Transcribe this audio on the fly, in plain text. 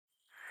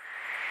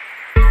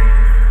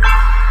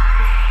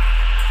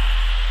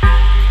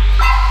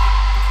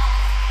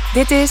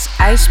Dit is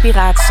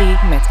IJspiratie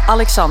met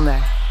Alexander.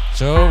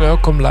 Zo,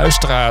 welkom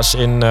luisteraars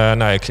in,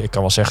 ik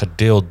kan wel zeggen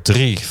deel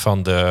 3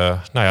 van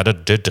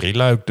de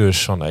drieluik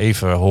dus. Van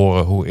even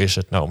horen hoe is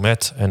het nou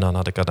met. En dan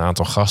had ik een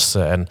aantal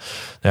gasten. En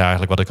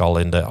eigenlijk wat ik al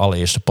in de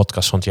allereerste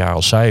podcast van het jaar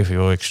al zei.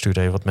 Joh, ik stuurde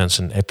even wat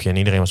mensen een appje en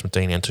iedereen was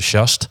meteen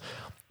enthousiast.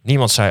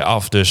 Niemand zei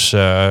af, dus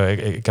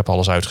ik heb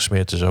alles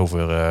uitgesmeerd. Dus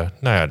over,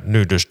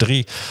 nu dus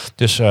 3.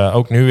 Dus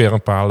ook nu weer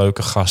een paar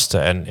leuke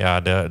gasten. En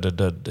ja,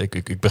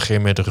 ik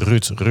begin met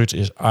Ruud. Ruud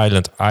is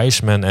Island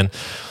Iceman. En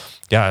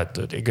ja,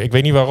 ik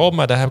weet niet waarom,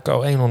 maar daar heb ik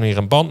al een of andere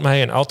een band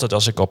mee. En altijd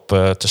als ik op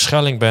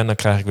Terschelling ben, dan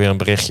krijg ik weer een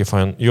berichtje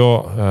van...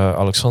 joh,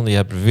 Alexander, je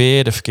hebt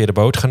weer de verkeerde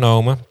boot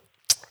genomen.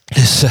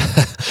 Dus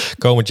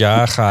komend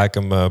jaar ga ik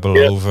hem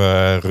beloven.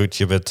 Ja. Ruud,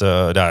 je bent...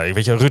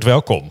 Ruud,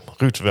 welkom.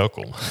 Ruud,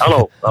 welkom.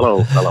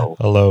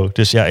 Hallo.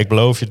 Dus ja, ik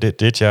beloof je,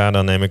 dit jaar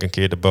dan neem ik een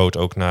keer de boot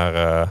ook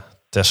naar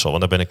Texel.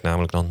 Want daar ben ik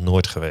namelijk nog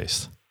nooit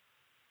geweest.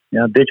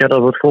 Ja, dit jaar, dat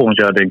wordt volgend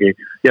jaar, denk ik.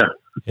 Ja.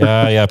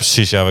 Ja,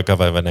 precies. Ja, we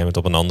nemen het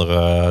op een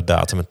andere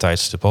datum en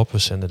tijdstip op. We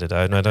zenden dit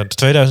uit. Nou,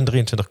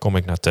 2023 kom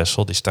ik naar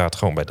Texel. Die staat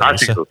gewoon bij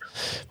deze.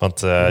 Want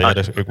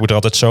dus ik moet er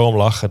altijd zo om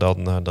lachen.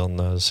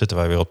 Dan zitten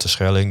wij weer op de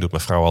Schelling. Doet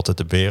mijn vrouw altijd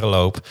de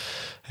berenloop.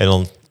 En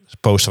dan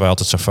posten wij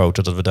altijd zo'n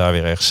foto dat we daar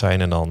weer ergens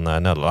zijn. En dan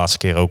de laatste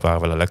keer ook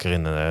waren we lekker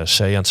in de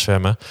zee aan het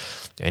zwemmen.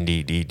 En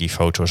die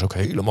foto is ook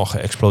helemaal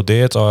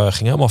geëxplodeerd. Ging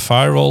helemaal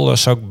viral,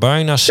 zou ik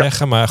bijna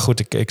zeggen. Maar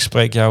goed, ik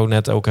spreek jou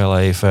net ook heel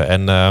even.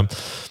 En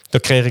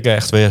dan kreeg ik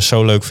echt weer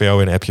zo leuk voor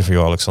jou in een appje van...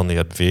 joh, Alexander,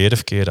 je hebt weer de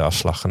verkeerde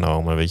afslag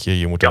genomen. Weet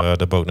je moet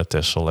de boot naar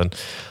Texel. En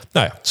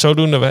nou ja,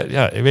 zodoende,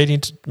 ik weet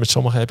niet, met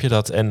sommigen heb je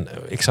dat. En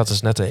ik zat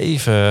dus net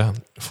even,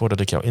 voordat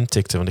ik jou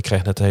intikte... want ik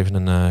kreeg net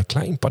even een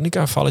klein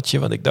paniekaanvalletje...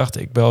 want ik dacht,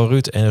 ik bel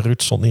Ruud en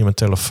Ruud stond niet in mijn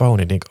telefoon.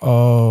 Ik denk,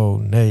 oh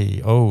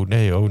nee.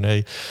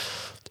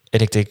 En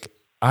ik denk...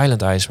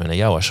 Island Iceman en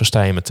jou, zo sta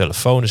je in mijn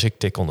telefoon. Dus ik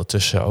tik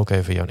ondertussen ook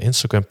even jouw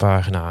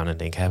Instagram-pagina aan en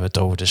denk, hebben we het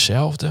over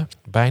dezelfde?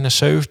 Bijna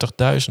 70.000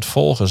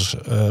 volgers.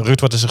 Ruud,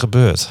 wat is er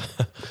gebeurd?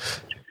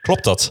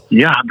 Klopt dat?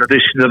 Ja, dat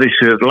is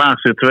de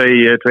laatste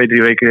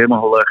 2-3 weken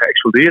helemaal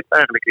geëxplodeerd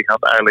eigenlijk. Ik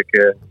had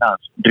eigenlijk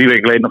 3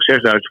 weken geleden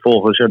nog 6.000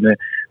 volgers. En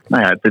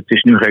het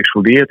is nu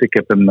geëxplodeerd. Ik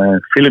heb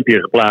een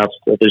filmpje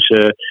geplaatst. Dat is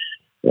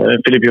een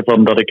filmpje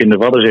van dat ik in de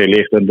Waddenzee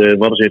lig. En de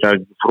Waddenzee is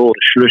eigenlijk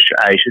bevroren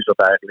slush-ijs is dat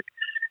eigenlijk.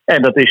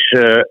 En dat is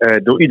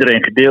door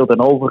iedereen gedeeld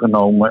en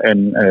overgenomen.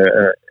 En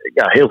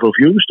heel veel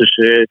views. Dus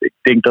ik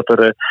denk dat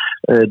er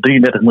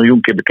 33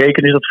 miljoen keer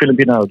bekeken is, dat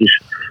filmpje nou.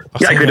 Dus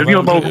ik weet er niet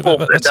op mogen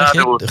volgen. En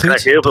daardoor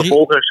krijg je heel veel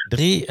volgers.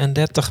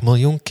 33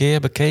 miljoen keer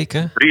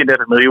bekeken?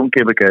 33 miljoen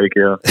keer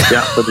bekeken, ja.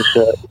 Ja, dat is...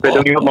 ik weet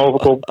ook niet wat mogen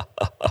komt.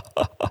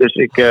 Dus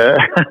ik...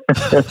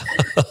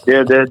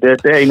 de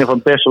ene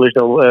van Texel is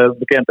al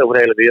bekend over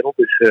de hele wereld.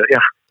 Dus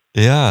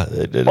Ja,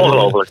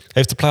 ongelooflijk.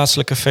 Heeft de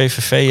plaatselijke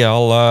VVV je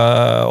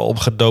al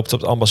opgedoopt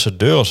op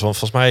ambassadeurs? Want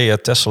volgens mij,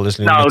 Texel is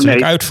nu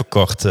natuurlijk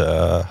uitverkocht.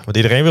 Want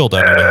iedereen wil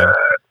daar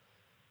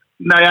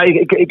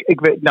naarheen. Ik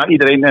weet,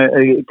 iedereen,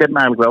 ik ken me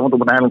eigenlijk wel, want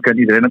op een eiland kent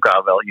iedereen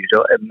elkaar wel hier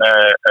zo. En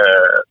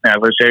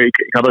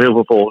ik had al heel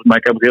veel volgers, maar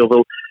ik heb ook heel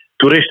veel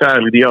toeristen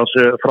eigenlijk die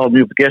vooral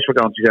nu op de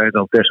kerstvakantie zijn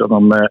op Texel,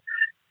 dan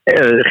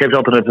geef ze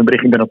altijd even een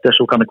bericht. Ik ben op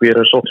Texel, kan ik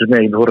weer 's ochtends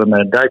mee voor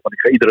een dijk. Want ik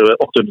ga iedere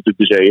ochtend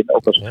natuurlijk de zee in.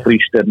 Ook als het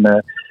vriest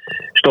en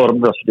storm,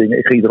 dat soort dingen.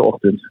 Ik ga iedere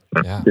ochtend.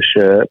 Ja. Dus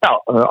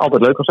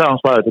altijd leuk om te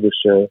aansluiten.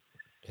 Dus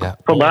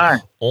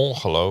vandaar.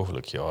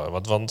 Ongelooflijk, joh.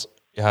 Want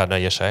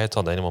je zei het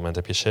al. Op het ene moment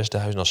heb je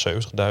 6.000 of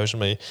 70.000.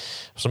 Maar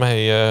volgens mij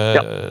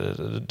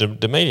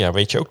de media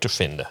weet je ook te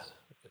vinden.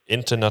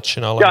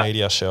 Internationale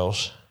media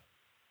zelfs.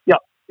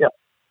 Ja.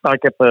 Nou,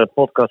 ik heb een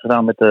podcast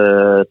gedaan met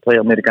 2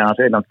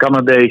 Amerikaanse en dan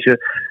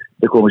Canadese.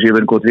 Er komen ze hier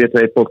binnenkort weer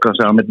 2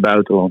 podcasts aan met het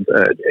buitenland.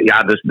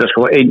 Dus dat is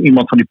gewoon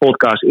iemand van die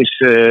podcast is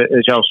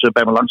zelfs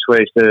bij me langs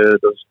geweest.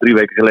 Dat is 3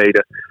 weken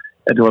geleden.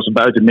 En toen was het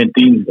buiten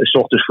 -10, 's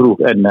ochtends vroeg.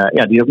 En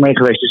die is ook mee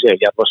geweest te zeggen.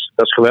 Ja,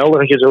 dat is geweldig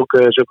dat je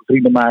zulke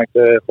vrienden maakt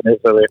van heel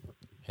veel weg.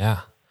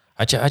 Ja.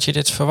 Had je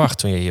dit verwacht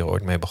toen je hier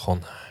ooit mee begon?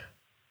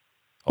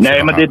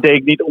 Nee, maar dit deed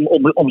ik niet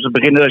om te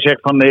beginnen. Dat je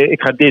zegt van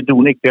ik ga dit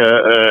doen.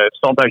 Het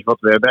strandhuis wat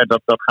we hebben,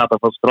 dat gaat dan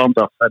van het strand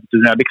af. En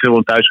toen heb ik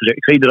gewoon thuis gezegd,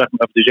 ik ga iedere dag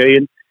even de zee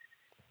in.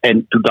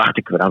 En toen dacht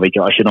ik, weet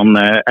je, als je dan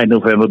eind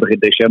november, begin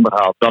december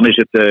haalt, dan is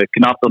het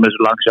knap, dan is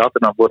het lang zat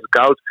en dan wordt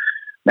het koud.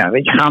 Nou,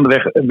 weet je,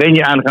 gaandeweg wen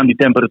je eigenlijk aan die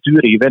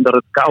temperaturen. Je went dat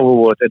het kouder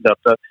wordt en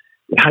dat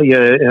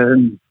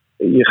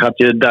je gaat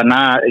je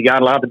daarna, een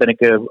jaar later ben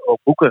ik ook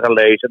boeken gaan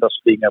lezen, dat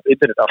soort dingen op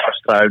internet af gaan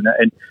struinen.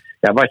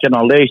 En wat je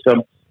dan leest,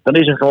 dan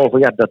is het gewoon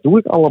van, dat doe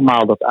ik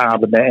allemaal, dat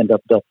ademen en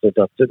dat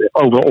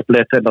overal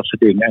opletten en dat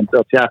soort dingen. En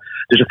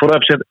dus een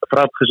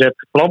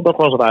vooropgezet plan, dat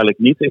was het eigenlijk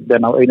niet. Ik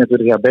ben nu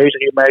 21 jaar bezig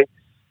hiermee.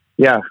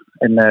 Ja,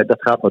 en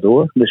dat gaat maar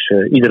door. Dus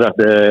iedere dag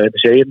de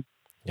zee in.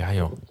 Ja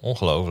joh,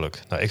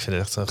 ongelooflijk. Nou, ik vind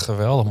het echt een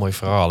geweldig mooi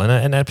verhaal.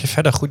 En heb je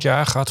verder een goed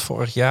jaar gehad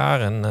vorig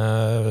jaar? En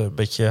een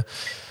beetje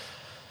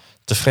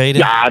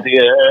tevreden? Ja,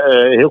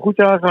 heel goed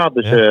jaar gehad.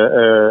 Dus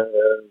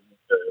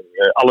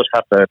alles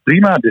gaat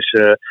prima. Dus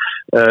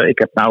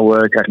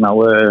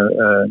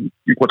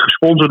ik word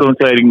gesponsord door een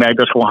kledingmerk.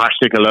 Dat is gewoon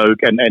hartstikke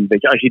leuk. En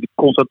weet je, als je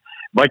constant...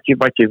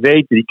 wat je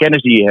weet, die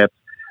kennis die je hebt,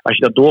 als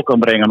je dat door kan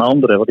brengen aan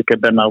anderen. Want ik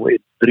ben nou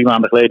 3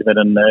 maanden geleden met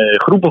een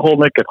groep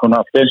begonnen. Ik heb gewoon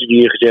een advertentie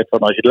hier gezet van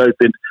als je het leuk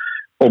vindt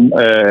om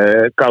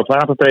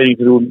koudwatertraining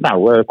te doen.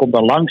 Nou, kom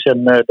dan langs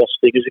en dat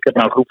soort dingen. Dus ik heb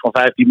nou een groep van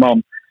 15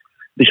 man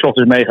die 's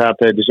ochtends meegaat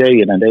de zee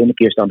in. En de ene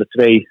keer staan er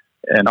 2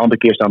 en de andere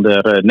keer staan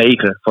er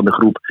 9 van de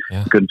groep. Ja.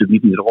 Je kunt natuurlijk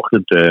niet iedere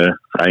ochtend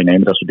vrij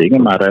nemen, dat soort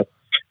dingen. Maar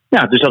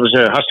ja, dus dat is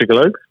hartstikke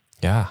leuk.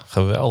 Ja,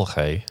 geweldig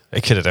hé.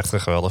 Ik vind het echt een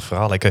geweldig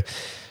verhaal.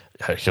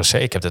 José,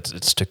 ik heb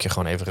het stukje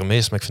gewoon even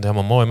gemist, maar ik vind het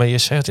helemaal mooi. Maar je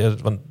zegt, ja,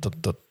 want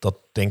dat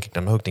denk ik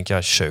dan ook. Ik denk, ja,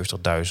 als je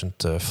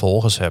 70.000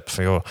 volgers hebt,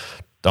 van joh,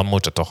 dan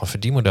moet er toch een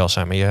verdienmodel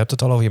zijn. Maar je hebt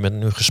het al over, je bent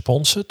nu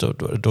gesponsord.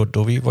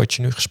 Door wie word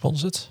je nu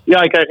gesponsord?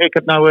 Ja, ik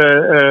heb nou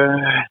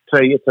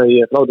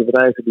twee grote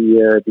bedrijven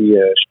die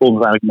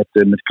sponsoren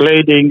eigenlijk met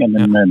kleding.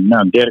 En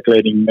een derde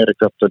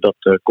kledingmerk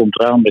dat komt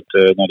eraan. Die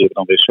hebben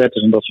dan weer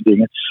sweaters en dat soort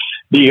dingen.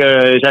 Die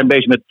zijn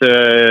bezig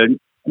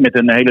met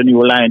een hele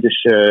nieuwe lijn.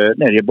 Dus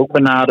die hebben ook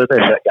benaderd.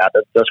 En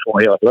dat is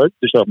gewoon heel erg leuk.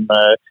 Dus dan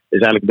is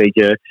eigenlijk een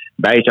beetje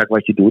bijzaak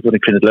wat je doet. Want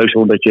ik vind het leuk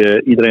gewoon dat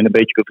je iedereen een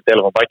beetje kunt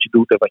vertellen van wat je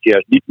doet en wat je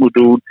juist niet moet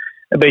doen.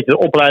 Een beetje de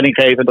opleiding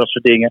geven en dat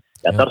soort dingen.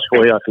 Ja, dat is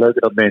gewoon heel erg leuk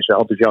dat mensen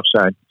enthousiast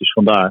zijn. Dus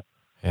vandaar.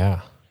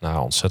 Ja,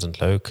 nou ontzettend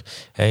leuk.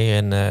 Hey,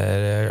 en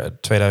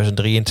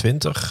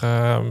 2023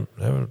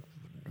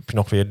 heb je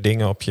nog weer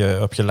dingen op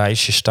je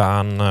lijstje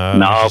staan?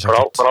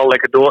 Vooral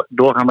lekker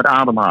doorgaan met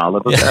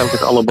ademhalen. Dat is eigenlijk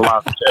het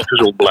allerbelangrijkste. En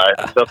gezond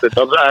blijven. Dus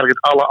dat is eigenlijk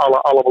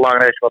het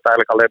allerbelangrijkste wat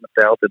eigenlijk alleen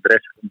maar telt. En de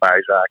rest is een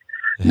bijzaak.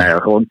 Ja. Nou ja,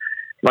 gewoon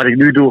wat ik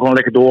nu doe, gewoon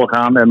lekker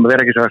doorgaan. En mijn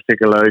werk is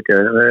hartstikke leuk.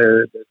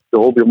 De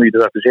hobby om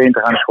iedere dag de zee in te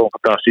gaan is gewoon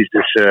fantastisch.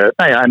 Dus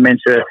en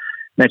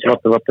mensen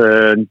wat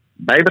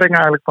bijbrengen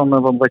eigenlijk van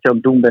wat je aan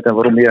het doen bent. En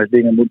waarom je juist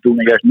dingen moet doen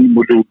en juist niet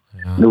moet doen.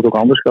 Ja. En hoe het ook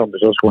anders kan.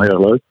 Dus dat is gewoon heel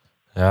erg leuk.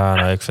 Ja,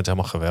 ik vind het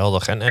helemaal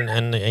geweldig.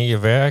 En je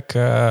werk,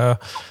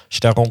 als je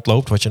daar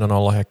rondloopt, wat je dan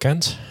al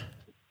herkent?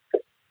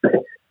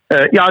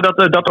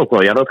 Dat ook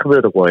wel. Ja, dat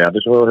gebeurt ook wel. Ja, dat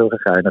is wel heel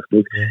erg geinig.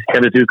 Ik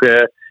heb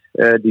natuurlijk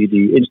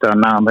die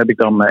Insta-naam heb ik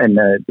dan.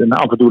 En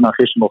af en toe na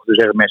gisteren nog te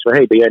zeggen mensen: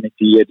 hey, ben jij niet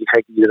die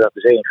gek die er de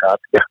zee in gaat?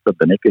 Ja, dat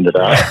ben ik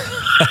inderdaad.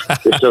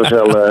 Dus dat is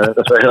wel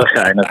heel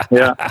geinig.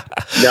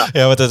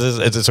 Ja, want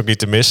het is ook niet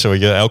te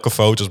missen. Elke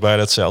foto is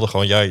bijna hetzelfde.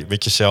 Gewoon jij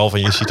met jezelf.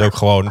 En je ziet ook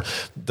gewoon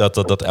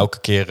dat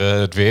elke keer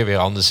het weer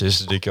anders is.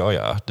 Dan denk je, oh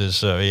ja. Dus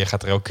je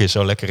gaat er elke keer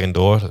zo lekker in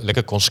door.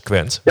 Lekker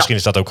consequent. Ja. Misschien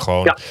is dat ook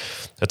gewoon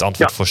het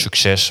antwoord voor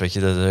succes. Weet je,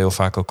 dat heel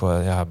vaak ook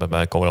bij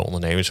mij komen de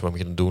ondernemers. Wat moet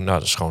je dan doen? Nou,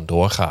 dat is gewoon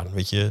doorgaan.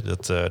 Weet je,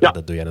 dat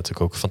doe jij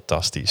natuurlijk ook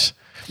fantastisch.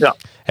 Ja.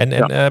 En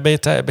ben je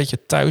een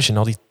beetje thuis in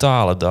al die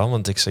talen dan?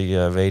 Want ik zie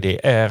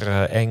WDR,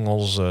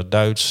 Engels,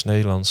 Duits,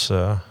 Nederlands.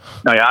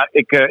 Nou ja,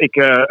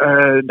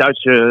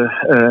 Duitse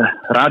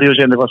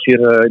radiozender was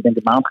hier, ik denk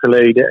een maand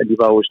geleden. En die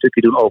wou een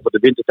stukje doen over de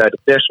wintertijd op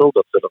Texel.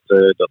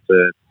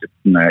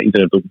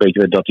 Iedereen ook een beetje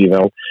weet dat hier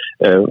wel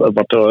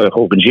wat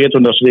georganiseerd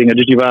en dat soort dingen.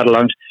 Dus die waren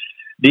langs.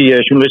 Die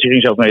journalisten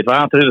gingen zelf mee het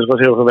water, dus dat was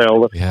heel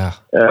geweldig. Ja.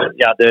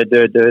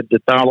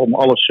 De taal om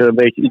alles een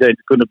beetje iedereen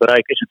te kunnen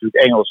bereiken is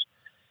natuurlijk Engels.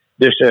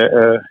 Dus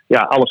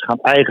alles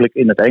gaat eigenlijk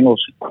in het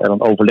Engels. En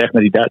dan overleg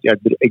met die Duits. Ja,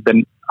 ik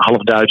ben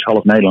half Duits,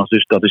 half Nederlands.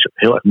 Dus dat is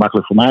heel erg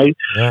makkelijk voor mij.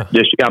 Ja.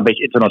 Dus een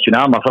beetje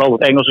internationaal. Maar vooral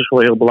het Engels is wel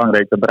heel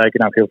belangrijk. Daar bereik je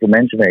nou heel veel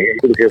mensen mee.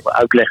 Ik wil ook heel veel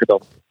uitleggen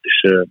dan.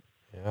 Dus,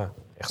 ja,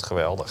 echt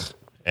geweldig.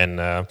 En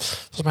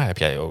volgens mij heb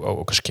jij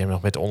ook eens een keer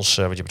nog met ons...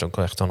 want je bent ook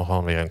echt dan nog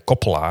wel weer een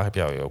koppelaar. Heb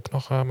jij ook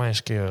nog maar eens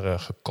een keer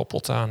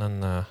gekoppeld aan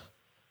een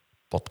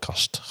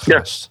podcast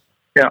gast?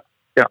 Ja.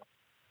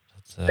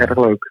 Erg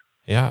leuk.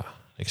 Ja.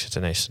 Ik zit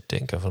ineens te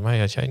denken. Volgens mij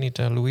had jij niet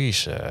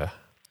Louise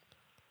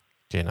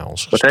keer naar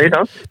ons gestuurd. Wat heet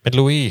dat? Met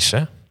Louise,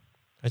 hè?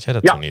 Had jij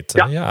dat toen niet?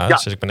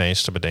 Dat zit ik me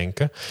ineens te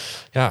bedenken.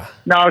 Ja.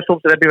 Nou, soms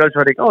heb je wel eens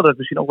wat ik... dat is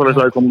misschien ook wel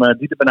eens leuk om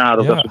die te benaderen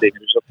of dat soort dingen.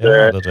 Dus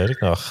dat weet ik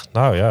nog.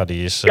 Nou ja,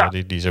 die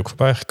is ook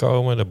voorbij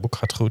gekomen. Het boek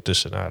gaat goed,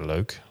 dus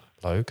leuk.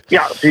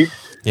 Ja,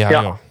 precies.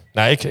 Ja.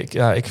 Nou, ik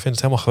vind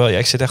het helemaal geweldig.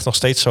 Ik zit echt nog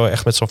steeds zo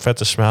echt met zo'n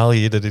vette smile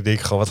hier. Dat ik denk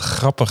gewoon wat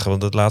grappig.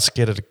 Want de laatste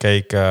keer dat ik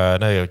keek...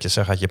 wat je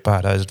zegt, had je een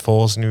paar duizend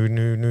volgers.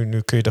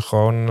 Nu kun je er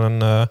gewoon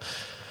nu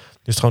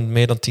is het gewoon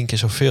meer dan 10 keer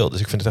zoveel. Dus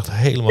ik vind het echt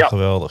helemaal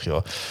geweldig,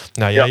 joh.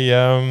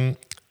 Nou,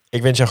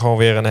 ik wens jou gewoon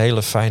weer een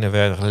hele fijne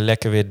werk.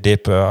 Lekker weer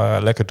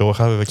dippen. Lekker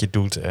doorgaan wat je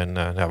doet. En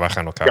wij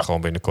gaan elkaar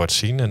gewoon binnenkort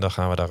zien. En dan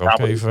gaan we daar ook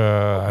even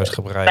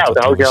uitgebreid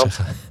daar hou ik jou.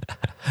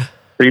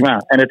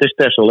 Prima. En het is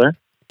Texel, hè?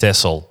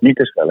 Texel. Niet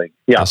de spelling.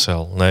 Ja.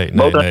 Texel. Nee.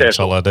 Ik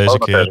zal deze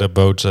keer de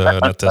boot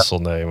naar Texel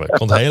nemen.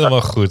 Komt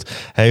helemaal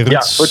goed. Hey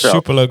Ruud,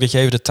 superleuk dat je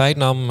even de tijd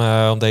nam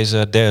om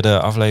deze derde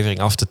aflevering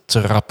af te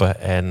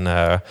trappen. En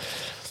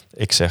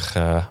ik zeg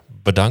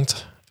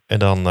bedankt. En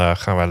dan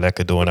gaan we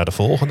lekker door naar de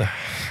volgende.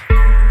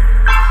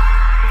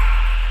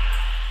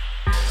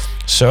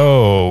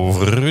 Zo,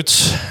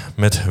 Ruud,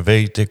 met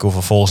weet ik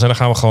hoeveel volgers. En dan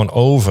gaan we gewoon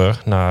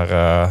over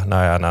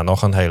naar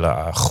nog een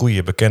hele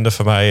goede bekende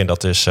van mij. En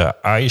dat is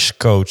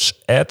IceCoach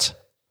Ed.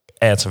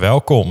 Ed,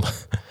 welkom.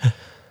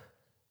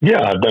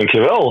 Ja,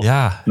 dankjewel.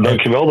 Ja,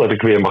 dankjewel dat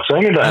ik weer mag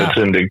zijn in de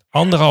uitzending.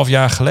 1,5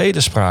 jaar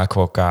geleden spraken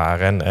we elkaar.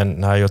 En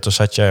nou, joh, toen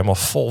zat je helemaal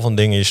vol van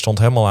dingen. Je stond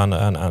helemaal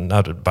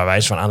bij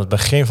wijze van aan het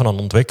begin van een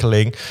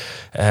ontwikkeling.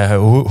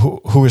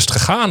 Hoe is het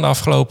gegaan de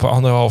afgelopen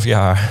 1,5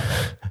 jaar?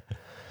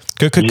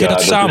 Kun je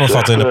dat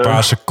samenvatten in een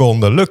paar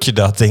seconden? Lukt je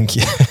dat, denk je?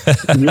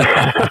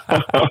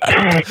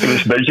 Dat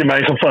is een beetje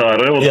mijn gevaar,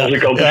 hè? Want als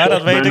ik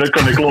enthousiast ben, dan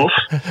kan ik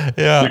los.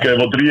 Dus ik kan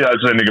wel 3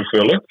 uitzendingen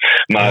vullen.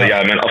 Maar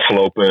mijn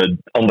afgelopen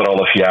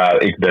 1,5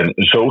 jaar, ik ben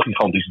zo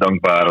gigantisch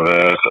dankbaar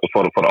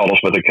voor alles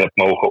wat ik heb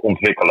mogen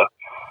ontwikkelen.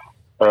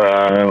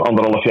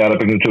 1,5 jaar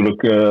heb ik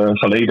natuurlijk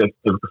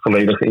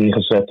volledig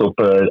ingezet op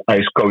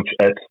IJscoach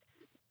Ed.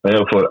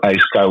 Voor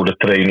ijskoude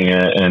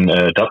trainingen en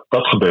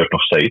dat gebeurt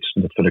nog steeds.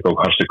 Dat vind ik ook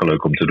hartstikke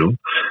leuk om te doen.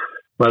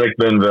 Maar ik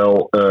ben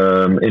wel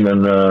in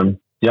een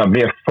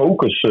meer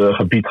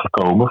focusgebied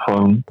gekomen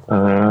van...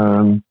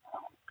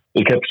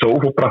 ik heb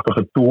zoveel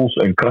prachtige tools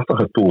en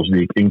krachtige tools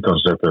die ik in kan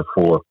zetten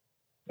voor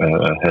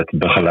het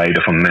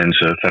begeleiden van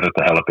mensen verder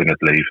te helpen in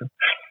het leven.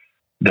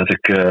 Dat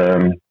ik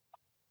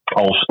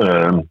als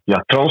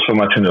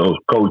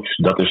transformationeel coach,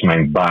 dat is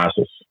mijn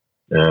basis.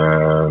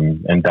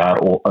 En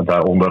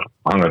daaronder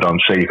hangen dan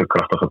 7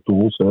 krachtige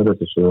tools. Hè. Dat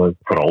is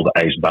vooral de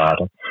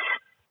ijsbaden.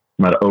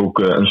 Maar ook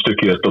een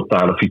stukje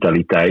totale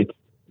vitaliteit.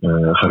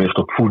 Gericht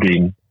op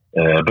voeding,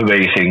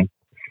 beweging.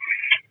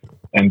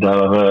 En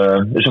daar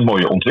is een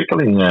mooie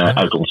ontwikkeling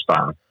uit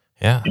ontstaan.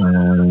 Ja.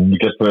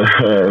 Ik heb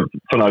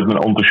vanuit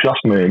mijn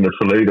enthousiasme in het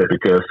verleden heb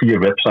ik 4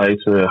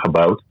 websites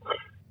gebouwd.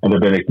 En daar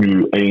ben ik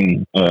nu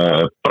 1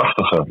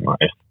 prachtige, maar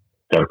echt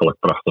werkelijk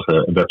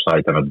prachtige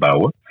website aan het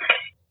bouwen.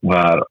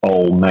 Waar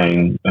al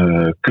mijn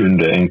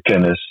kunde en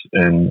kennis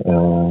en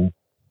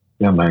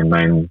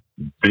mijn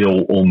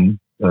wil om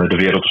de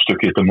wereld een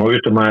stukje te mooier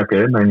te maken,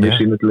 hè, mijn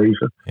missie in het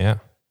leven,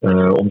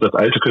 om dat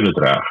uit te kunnen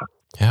dragen.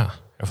 Ja,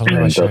 en volgens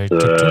mij was jij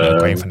toen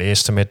ook een van de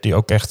eerste die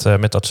ook echt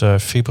met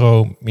dat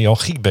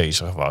fibromyalgie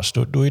bezig was.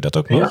 Doe je dat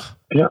ook nog?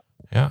 Ja,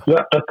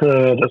 dat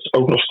is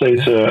ook nog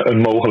steeds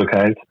een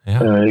mogelijkheid.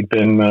 Ja. Ik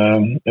ben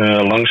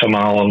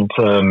langzamerhand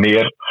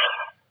meer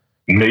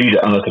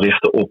mede aan het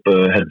richten op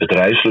het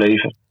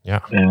bedrijfsleven.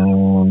 Ja.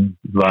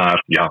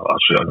 Waar,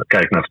 als we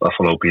kijken naar het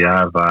afgelopen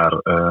jaar,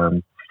 waar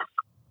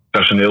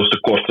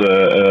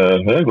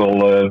personeelstekorten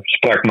wel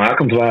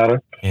spraakmakend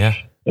waren. Ja.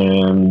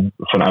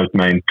 Vanuit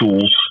mijn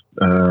tools,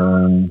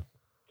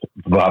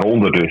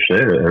 waaronder dus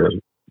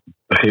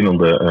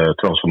beginnende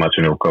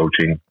transformationeel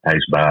coaching,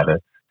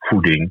 ijsbaden,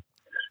 voeding,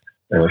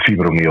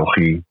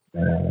 fibromyalgie,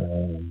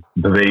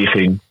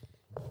 beweging,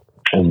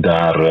 om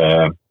daar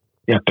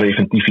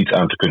preventief iets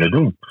aan te kunnen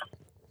doen.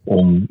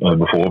 Om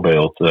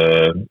bijvoorbeeld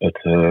het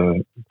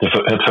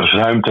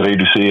verzuim te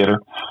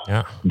reduceren,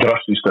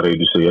 drastisch te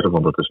reduceren,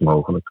 want dat is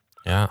mogelijk.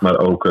 Ja. Maar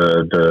ook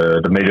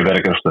de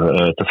medewerkers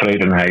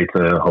tevredenheid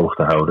hoog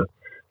te houden.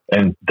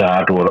 En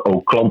daardoor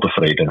ook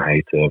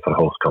klanttevredenheid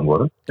verhoogd kan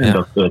worden. Ja.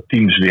 En dat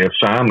teams weer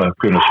samen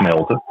kunnen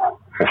smelten.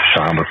 Of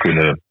samen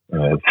kunnen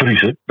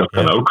vriezen. Dat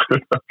kan ook.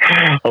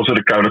 Als we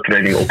de koude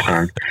training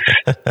opgaan.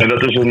 En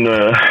dat is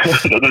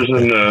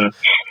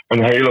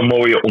een hele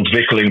mooie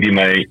ontwikkeling die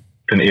mij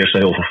ten eerste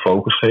heel veel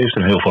focus geeft.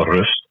 En heel veel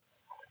rust.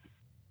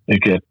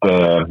 Ik heb,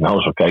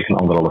 als we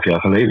kijken 1,5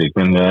 jaar geleden. Ik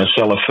ben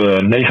zelf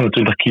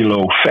 29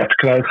 kilo vet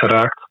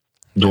kwijtgeraakt.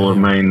 Door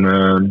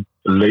mijn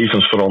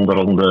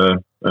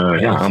levensveranderende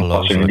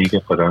aanpassingen die ik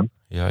heb gedaan.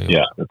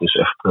 Ja, dat is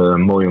echt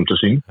mooi om te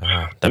zien.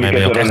 Ja, daarmee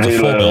ben je ook echt een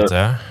voorbeeld,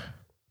 hè?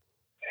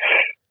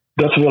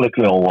 Dat wil ik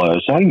wel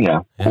zijn,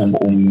 ja.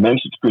 Om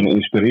mensen te kunnen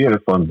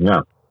inspireren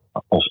van,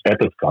 als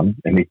Ed het kan.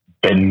 En ik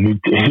ben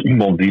niet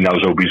iemand die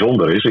nou zo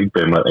bijzonder is. Ik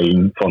ben maar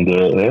 1 van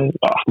de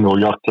 8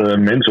 miljard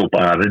mensen op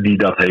aarde die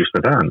dat heeft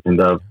gedaan.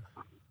 En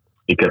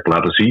ik heb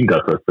laten zien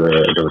dat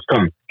het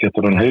kan. Ik heb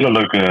er een hele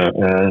leuke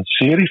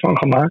serie van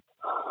gemaakt.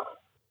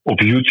 Op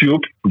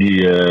YouTube.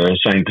 Die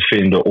zijn te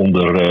vinden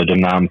onder de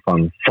naam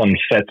van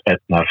Fat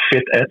Ed naar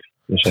Fit Ed.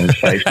 Er zijn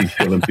 15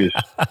 filmpjes.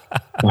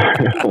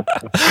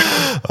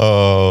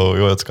 Oh,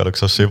 joh, het kan ook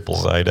zo simpel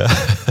zijn, hè?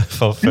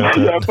 Van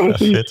vet,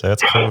 precies.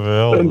 Het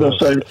geweldig. En dat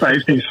zijn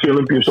 15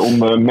 filmpjes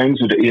om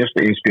mensen de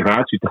eerste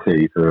inspiratie te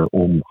geven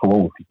om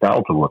gewoon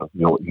vitaal te worden.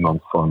 Wil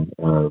iemand van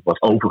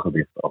wat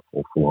overgewicht af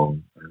of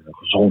gewoon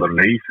gezonder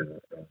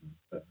leven.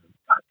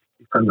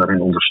 Ik kan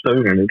daarin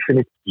ondersteunen. En dat vind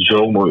ik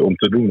zo mooi om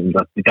te doen. Om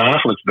daar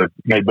dagelijks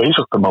mee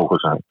bezig te mogen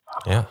zijn.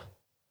 Ja.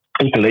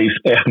 Ik leef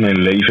echt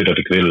mijn leven dat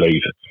ik wil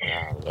leven.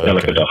 Ja,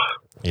 elke dag.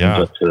 Ja.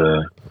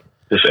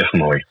 Dat is echt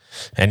mooi.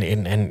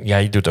 En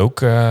jij doet ook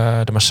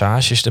de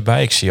massages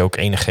erbij. Ik zie ook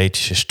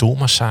energetische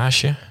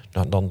stoelmassage.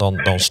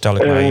 Dan stel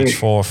ik mij iets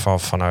voor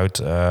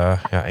vanuit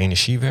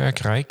energiewerk,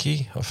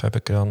 Reiki. Of zit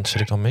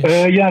ik dan mis?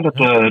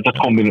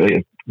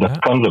 Dat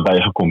kan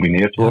erbij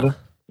gecombineerd worden.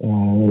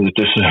 Het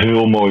is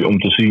heel mooi om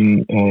te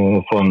zien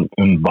van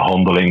een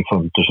behandeling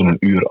van tussen 1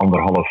 uur,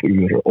 1,5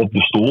 uur op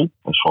de stoel.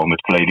 Dus gewoon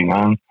met kleding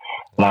aan.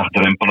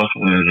 Laagdrempelig.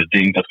 Het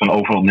ding dat kan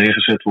overal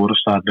neergezet worden,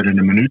 staat binnen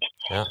 1 minuut.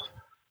 Ja.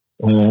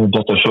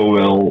 dat er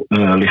zowel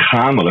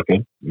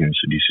lichamelijke,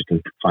 mensen die zitten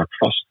vaak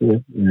vast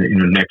in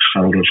hun nek,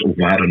 schouders of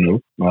waar dan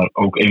ook, maar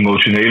ook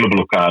emotionele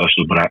blokkades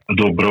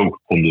doorbroken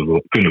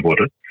kunnen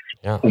worden.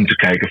 Ja. Om te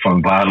kijken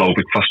van waar loop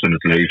ik vast in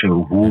het leven,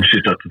 hoe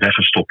zit dat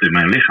weggestopt in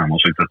mijn lichaam.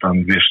 Als ik dat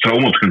dan weer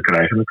stromend kan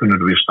krijgen, dan kunnen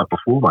er weer stappen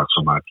voorwaarts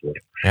gemaakt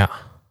worden. Ja.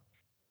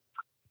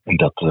 En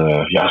dat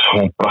is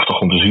gewoon prachtig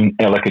om te zien.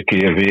 Elke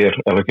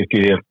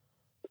keer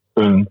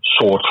een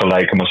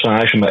soortgelijke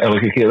massage, maar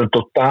elke keer een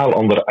totaal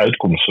andere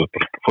uitkomst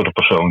voor de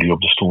persoon die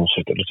op de stoel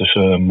zit. Dat is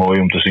mooi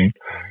om te zien.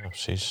 Ja,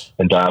 precies.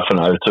 En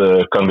daarvanuit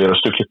kan weer een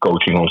stukje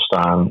coaching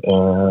ontstaan.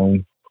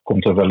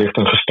 Komt er wellicht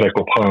een gesprek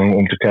op gang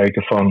om te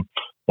kijken van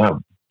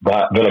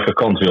welke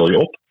kant wil je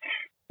op?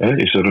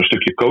 Is er een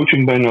stukje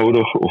coaching bij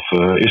nodig? Of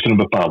is er een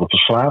bepaalde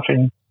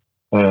verslaving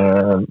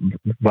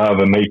waar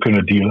we mee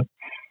kunnen dealen?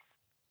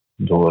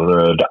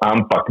 Door de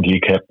aanpak die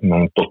ik heb,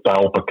 mijn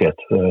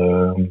totaalpakket,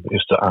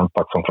 is de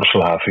aanpak van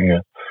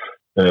verslavingen,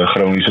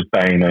 chronische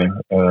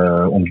pijnen,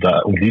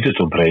 om die te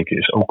doorbreken,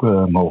 is ook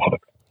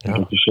mogelijk. Ja.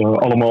 Dat is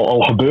allemaal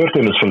al gebeurd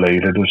in het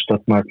verleden, dus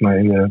dat maakt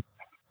mij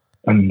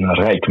een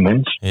rijk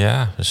mens.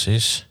 Ja,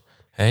 precies.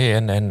 Hey,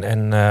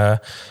 en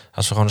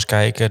als we gewoon eens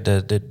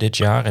kijken, dit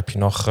jaar heb je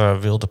nog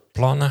wilde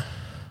plannen?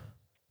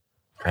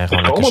 En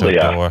gewoon lekker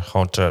zo door.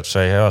 Gewoon te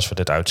zeggen, als we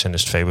dit uitzenden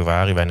is het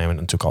februari. Wij nemen het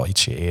natuurlijk al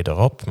ietsje eerder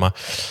op. Maar,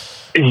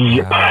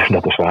 ja,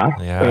 dat is waar.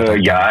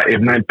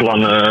 Mijn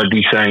plannen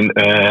die zijn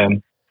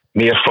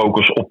meer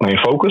focus op mijn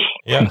focus.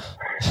 Ja,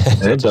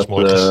 dat is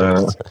mooi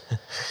gezegd.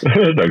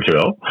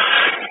 Dankjewel.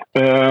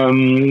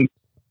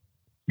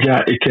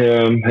 Ik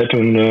heb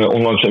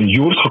onlangs een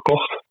yurt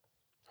gekocht.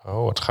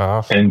 Oh, wat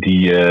gaaf. En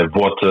die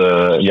wordt,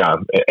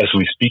 as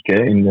we speak,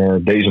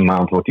 in deze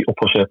maand wordt die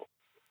opgezet.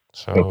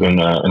 Zo. Ook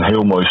een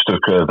heel mooi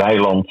stuk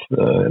weiland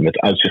met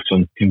uitzicht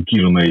van 10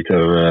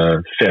 kilometer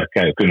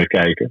ver kunnen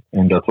kijken.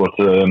 En dat wordt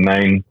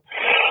mijn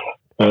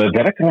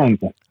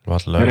werkruimte.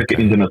 Wat leuk. Werken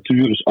in de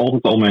natuur is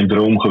altijd al mijn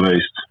droom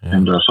geweest. Ja.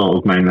 En daar zal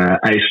ook mijn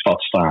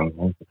ijsvat staan.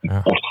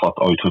 Een portvat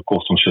ooit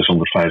gekost om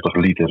 650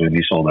 liter en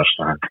die zal daar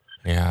staan.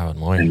 Ja, wat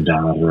mooi. En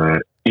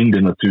daar in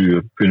de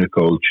natuur kunnen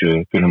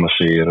coachen, kunnen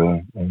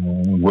masseren,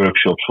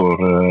 workshops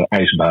voor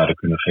ijsbaden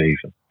kunnen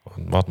geven.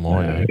 Wat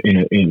mooi.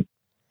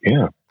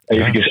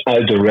 Even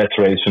uit de rat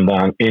race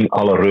vandaan, in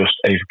alle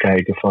rust, even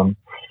kijken van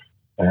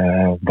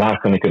waar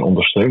kan ik hen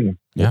ondersteunen.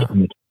 Ja.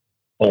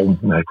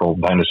 Ik wil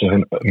bijna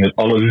zeggen, met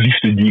alle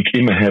liefde die ik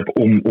in me heb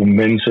om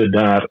mensen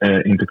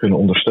daarin te kunnen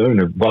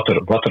ondersteunen,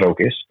 wat er ook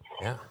is.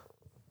 Ja.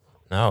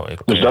 Nou,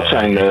 dus dat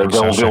zijn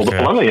wel wilde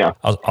plannen, ja.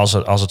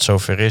 Als het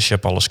zover is, je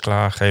hebt alles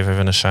klaar, geef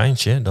even een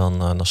seintje,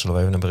 dan zullen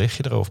we even een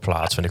berichtje erover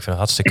plaatsen. En ik vind het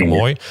hartstikke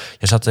mooi.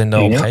 Je zat in de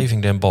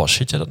omgeving Den Bosch,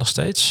 zit je dat nog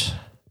steeds?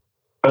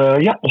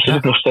 Dat zit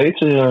ik nog steeds.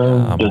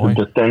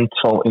 De tent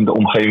zal in de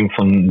omgeving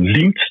van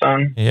Liemt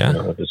staan. Ja.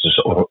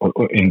 Dus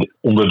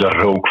onder de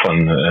rook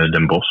van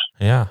Den Bosch.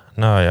 Ja,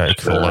 nou ja, ik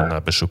wil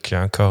een bezoekje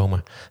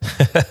aankomen.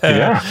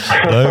 Ja,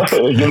 leuk.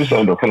 Jullie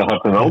zijn ook van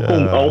harte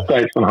welkom.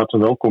 Altijd van harte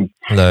welkom.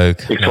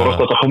 Leuk. Ik zorg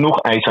dat er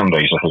genoeg ijs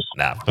aanwezig is.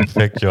 Nou,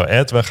 perfect joh.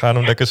 Ed, we gaan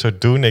hem lekker zo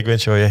doen. Ik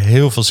wens je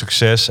heel veel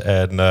succes.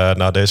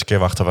 En deze keer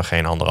wachten we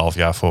geen 1,5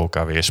 jaar voor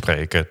elkaar weer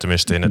spreken.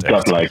 Tenminste in het echt.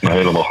 Dat lijkt me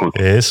helemaal goed.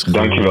 Is goed.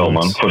 Dankjewel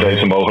man voor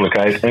deze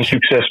mogelijkheid. En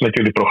succes met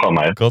jullie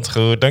programma. Hè. Komt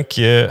goed, dank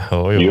je.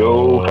 Hoi.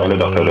 Jo, fijne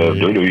dag verder.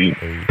 Doei doei.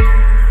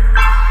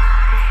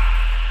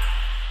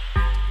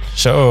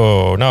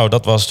 Zo, nou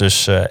dat was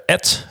dus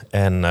Ed.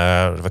 En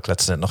we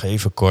kletsen het nog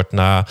even kort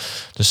na.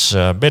 Dus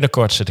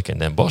binnenkort zit ik in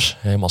Den Bosch.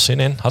 Helemaal zin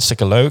in.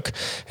 Hartstikke leuk.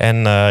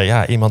 En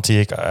iemand die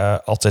ik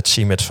altijd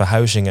zie met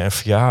verhuizingen en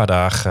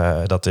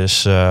verjaardagen. Dat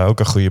is ook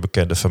een goede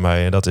bekende van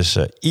mij. En dat is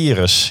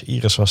Iris.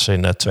 Iris was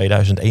in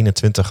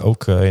 2021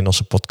 ook in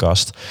onze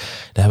podcast.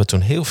 Daar hebben we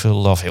toen heel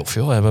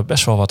veel. We hebben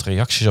best wel wat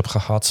reacties op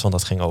gehad. Want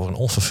dat ging over een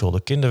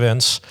onvervulde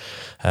kinderwens.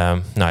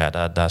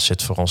 Daar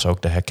zit voor ons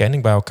ook de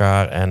herkenning bij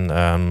elkaar.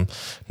 En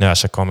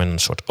ze kwam in een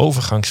soort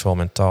overgang, zowel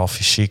mentaal,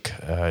 fysiek.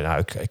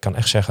 Ik kan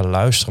echt zeggen,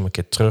 luister hem een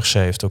keer terug. Ze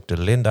heeft ook de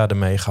Linda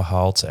ermee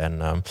gehaald.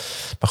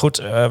 Maar goed,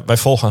 wij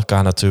volgen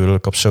elkaar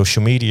natuurlijk op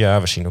social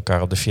media. We zien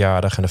elkaar op de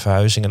verjaardag en de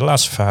verhuizing. En de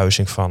laatste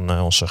verhuizing van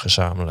onze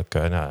gezamenlijke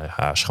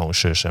haar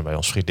schoonzus en bij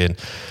ons vriendin.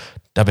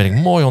 Daar ben ik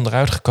mooi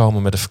onderuit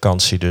gekomen met de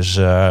vakantie. Dus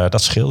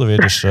dat scheelde weer.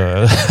 Dus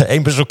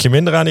 1 bezoekje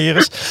minder aan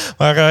Iris.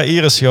 Maar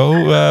Iris,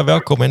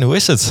 welkom en hoe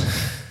is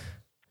het?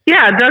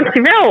 Ja,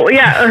 dankjewel.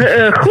 Ja,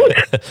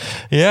 goed.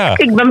 Ja.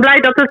 Ik ben blij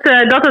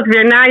dat het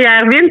weer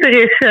najaar winter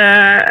is.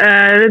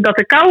 Dat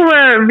de kou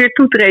weer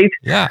toetreedt.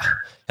 Ja.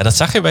 Ja, dat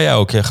zag je bij jou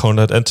ook. Ja. Gewoon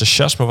het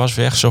enthousiasme was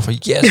weg. Zo van,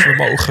 yes, we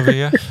mogen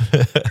weer.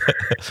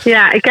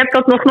 Ja, ik heb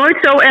dat nog nooit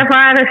zo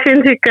ervaren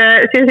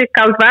sinds ik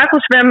koud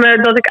water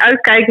zwem. Dat ik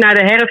uitkijk naar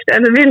de herfst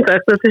en de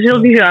winter. Dat is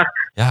heel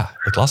bizar. Ja,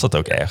 ik las dat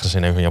ook ergens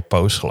in een van jouw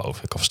posts,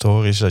 geloof ik. Of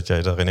stories, dat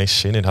jij daar ineens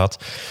zin in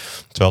had.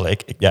 Terwijl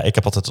ik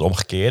heb altijd het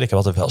omgekeerd. Ik heb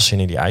altijd wel zin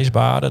in die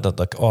ijsbaden.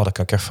 Daar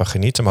kan ik echt van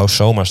genieten. Maar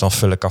zomers dan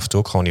vul ik af en toe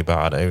ook gewoon die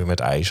baden even met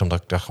ijs.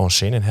 Omdat ik daar gewoon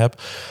zin in heb.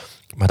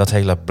 Maar dat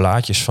hele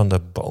blaadjes van de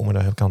bomen,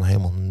 daar heb ik dan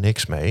helemaal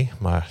niks mee.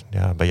 Maar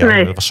ja, bij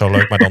jou, dat was zo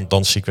leuk. Maar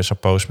dan zie ik weer zo'n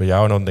post bij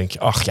jou en dan denk je,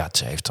 ach ja,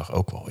 het heeft toch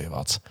ook wel weer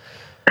wat.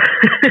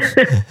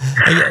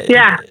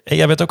 En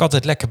jij bent ook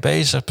altijd lekker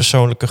bezig,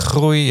 persoonlijke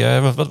groei.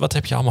 Wat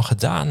heb je allemaal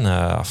gedaan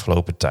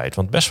afgelopen tijd?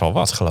 Want best wel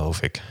wat,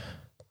 geloof ik.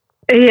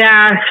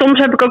 Ja, soms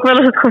heb ik ook wel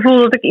eens het gevoel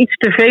dat ik iets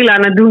te veel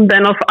aan het doen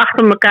ben of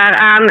achter elkaar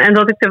aan. En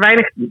dat ik te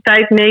weinig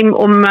tijd neem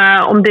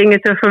om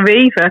dingen te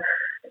verweven.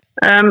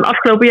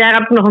 Afgelopen jaar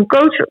heb ik nog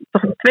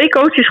twee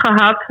coaches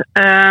gehad.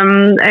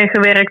 En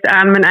gewerkt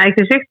aan mijn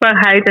eigen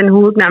zichtbaarheid en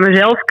hoe ik naar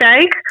mezelf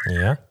kijk.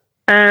 Ja.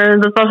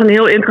 Dat was een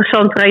heel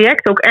interessant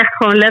traject. Ook echt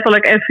gewoon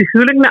letterlijk en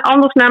figuurlijk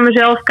anders naar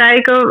mezelf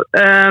kijken.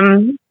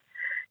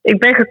 Ik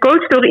ben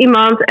gecoacht door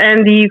iemand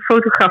en die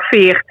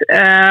fotografeert.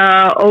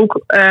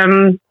 Ook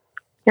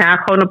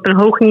gewoon op een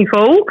hoog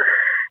niveau.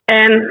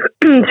 En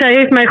zij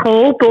heeft mij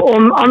geholpen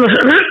om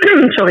anders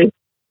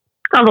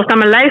naar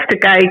mijn lijf te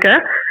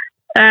kijken.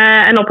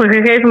 En op een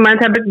gegeven moment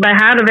heb ik bij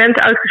haar de wens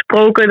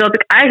uitgesproken dat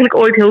ik eigenlijk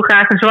ooit heel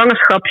graag een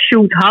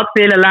zwangerschapsshoot had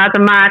willen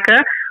laten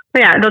maken.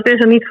 Maar ja, dat is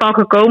er niet van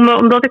gekomen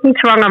omdat ik niet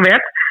zwanger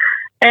werd.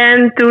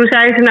 En toen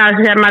zei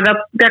ze,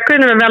 maar daar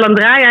kunnen we wel een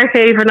draai aan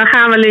geven. Dan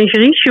gaan we een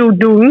lingerie shoot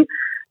doen.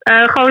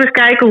 Gewoon eens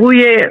kijken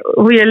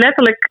hoe je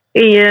letterlijk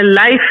in je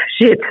lijf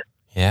zit.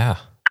 Ja.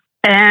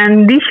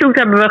 En die shoot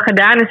hebben we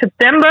gedaan in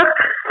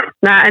september.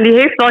 Nou, en die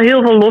heeft wel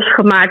heel veel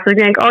losgemaakt. Dus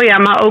ik denk,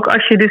 maar ook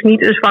als je dus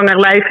niet een zwanger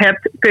lijf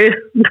hebt, kun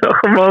je er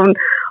gewoon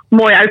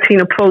mooi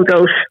uitzien op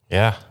foto's.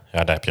 Ja,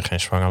 daar heb je geen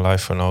zwanger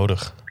lijf voor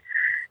nodig.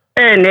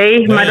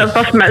 Nee, maar dat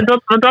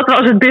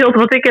was het beeld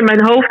wat ik in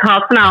mijn hoofd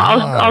had.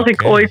 Nou, als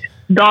ik ooit,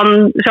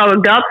 dan zou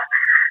ik dat.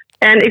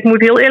 En ik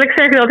moet heel eerlijk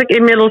zeggen dat ik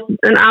inmiddels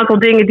een aantal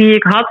dingen die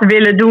ik had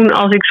willen doen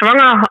als ik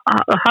zwanger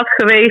had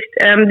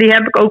geweest, die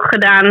heb ik ook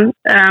gedaan,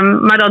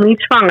 maar dan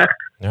niet zwanger.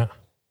 Ja.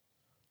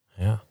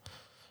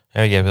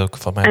 Ja, jij wil ook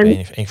van mij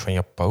bij een van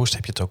je posts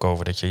heb je het ook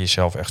over dat je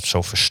jezelf echt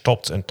zo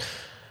verstopt. En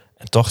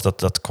toch,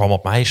 dat kwam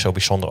op mij zo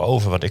bijzonder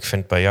over. Want ik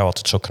vind bij jou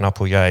altijd zo knap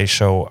hoe jij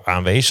zo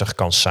aanwezig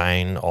kan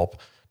zijn op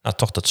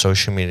toch dat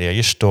social media,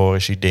 je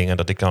stories, die dingen,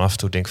 dat ik dan af en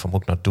toe denk van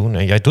moet ik nou doen?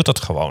 En jij doet dat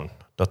gewoon.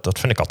 Dat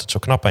vind ik altijd zo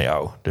knap aan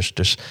jou. Dus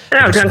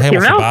ik was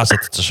helemaal verbaasd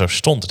dat het er zo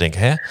stond. Ik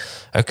denk,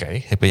 oké,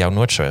 ik ben jou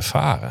nooit zo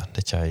ervaren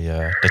dat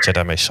jij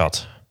daarmee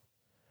zat.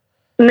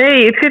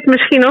 Nee, het zit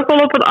misschien ook wel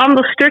op een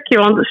ander stukje.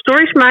 Want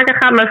stories maken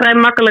gaat me vrij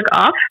makkelijk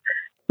af.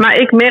 Maar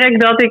ik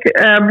merk dat ik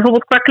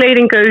bijvoorbeeld qua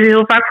kledingkeuze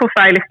heel vaak voor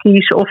veilig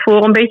kies. Of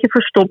voor een beetje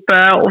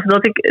verstoppen. Of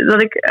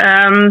dat ik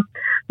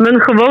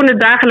mijn gewone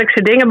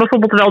dagelijkse dingen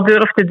bijvoorbeeld wel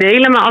durf te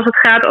delen. Maar als het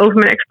gaat over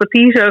mijn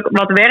expertise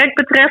wat werk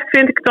betreft,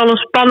 vind ik het al een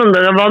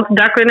spannendere. Want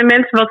daar kunnen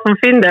mensen wat van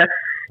vinden.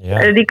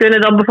 Ja. Die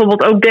kunnen dan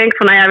bijvoorbeeld ook denken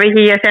van, weet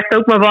je, jij zegt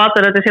ook maar wat.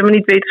 En dat is helemaal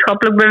niet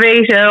wetenschappelijk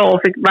bewezen.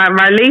 Of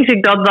waar lees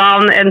ik dat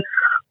dan? En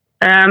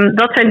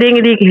dat zijn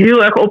dingen die ik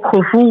heel erg op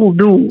gevoel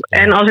doe.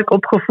 En als ik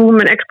op gevoel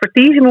mijn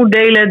expertise moet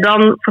delen,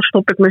 dan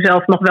verstop ik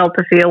mezelf nog wel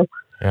te veel.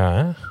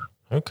 Ja,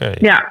 oké.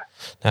 Ja.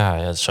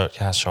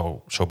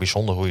 Zo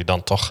bijzonder hoe je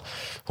dan toch,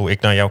 hoe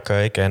ik naar jou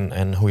keek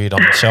en hoe je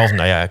dan zelf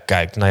naar jou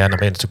kijkt. Dan ben je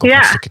natuurlijk ook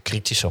een stukje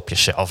kritisch op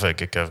jezelf.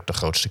 Ik de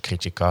grootste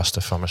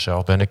criticaster van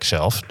mezelf ben ik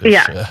zelf.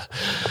 Dus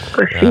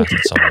precies. Dat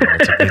zal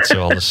natuurlijk niet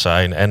zo anders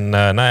zijn.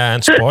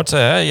 En sport,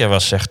 je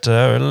was echt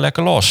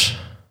lekker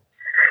los.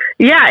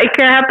 Ja, ik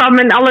heb aan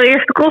mijn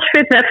allereerste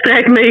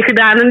CrossFit-wedstrijd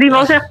meegedaan. En die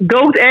was echt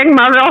doodeng,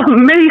 maar wel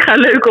mega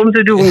leuk om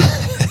te doen.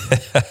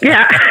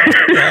 Ja,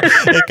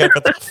 ik heb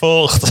het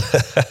gevolgd.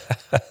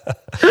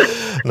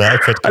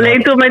 Ik vind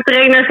alleen toen mijn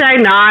trainer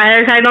zei,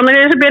 hij zei dan is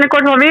er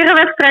binnenkort wel weer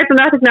een wedstrijd. Toen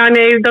dacht ik,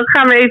 nee, dat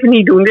gaan we even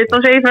niet doen. Dit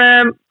was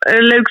even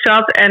leuk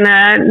zat en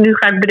nu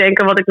ga ik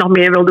bedenken wat ik nog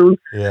meer wil doen.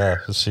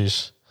 Ja,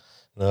 precies.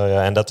 Nou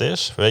ja, en dat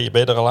is? Ben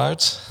je er al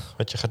uit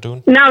wat je gaat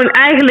doen? Nou,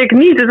 eigenlijk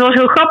niet. Het was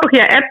heel grappig.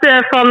 Jij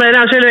appte van,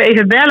 zullen we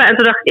even bellen? En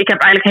toen dacht ik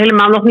heb eigenlijk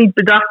helemaal nog niet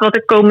bedacht wat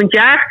ik komend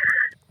jaar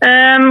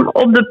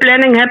op de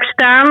planning heb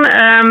staan.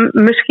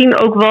 Misschien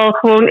ook wel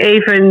gewoon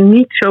even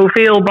niet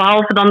zoveel,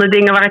 behalve dan de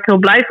dingen waar ik heel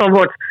blij van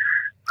word.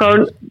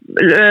 Gewoon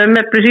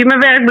met plezier mijn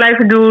werk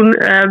blijven doen,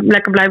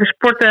 lekker blijven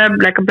sporten,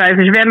 lekker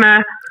blijven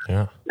zwemmen.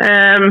 Ja.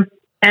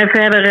 En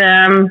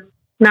verder,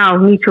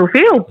 niet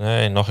zoveel.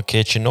 Nee, nog een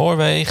keertje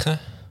Noorwegen.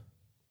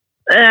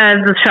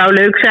 Dat zou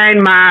leuk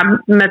zijn,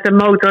 maar met de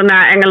motor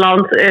naar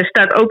Engeland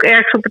staat ook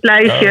ergens op het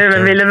lijstje. Okay.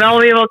 We willen wel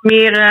weer wat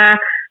meer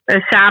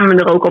samen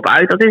er ook op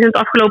uit. Dat is in het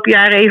afgelopen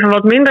jaar even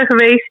wat minder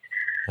geweest.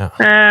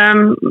 Ja.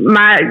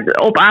 Maar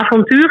op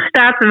avontuur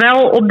staat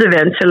wel op de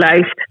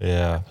wensenlijst.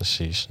 Ja,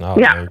 precies.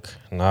 Leuk.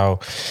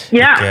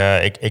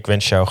 Ik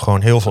wens jou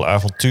gewoon heel veel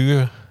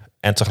avontuur.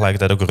 En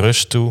tegelijkertijd ook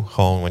rust toe.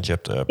 Gewoon, want je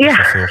hebt best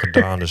wel veel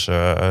gedaan. Dus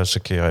eens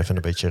een keer even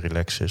een beetje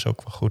relaxen is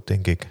ook wel goed,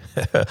 denk ik.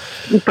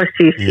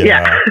 Precies,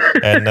 ja.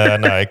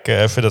 En ik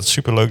vind het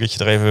superleuk dat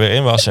je er even weer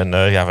in was.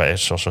 En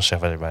zoals we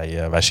zeggen,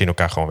 wij zien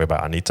elkaar gewoon weer bij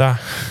Anita.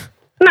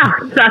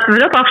 Nou, laten we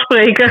dat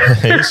afspreken.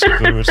 Is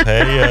goed.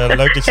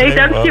 Leuk dat je er was.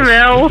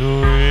 Dankjewel.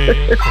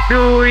 Doei.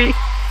 Doei.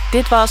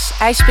 Dit was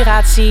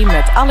IJspiratie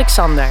met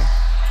Alexander.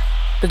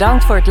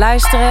 Bedankt voor het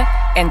luisteren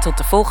en tot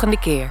de volgende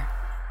keer.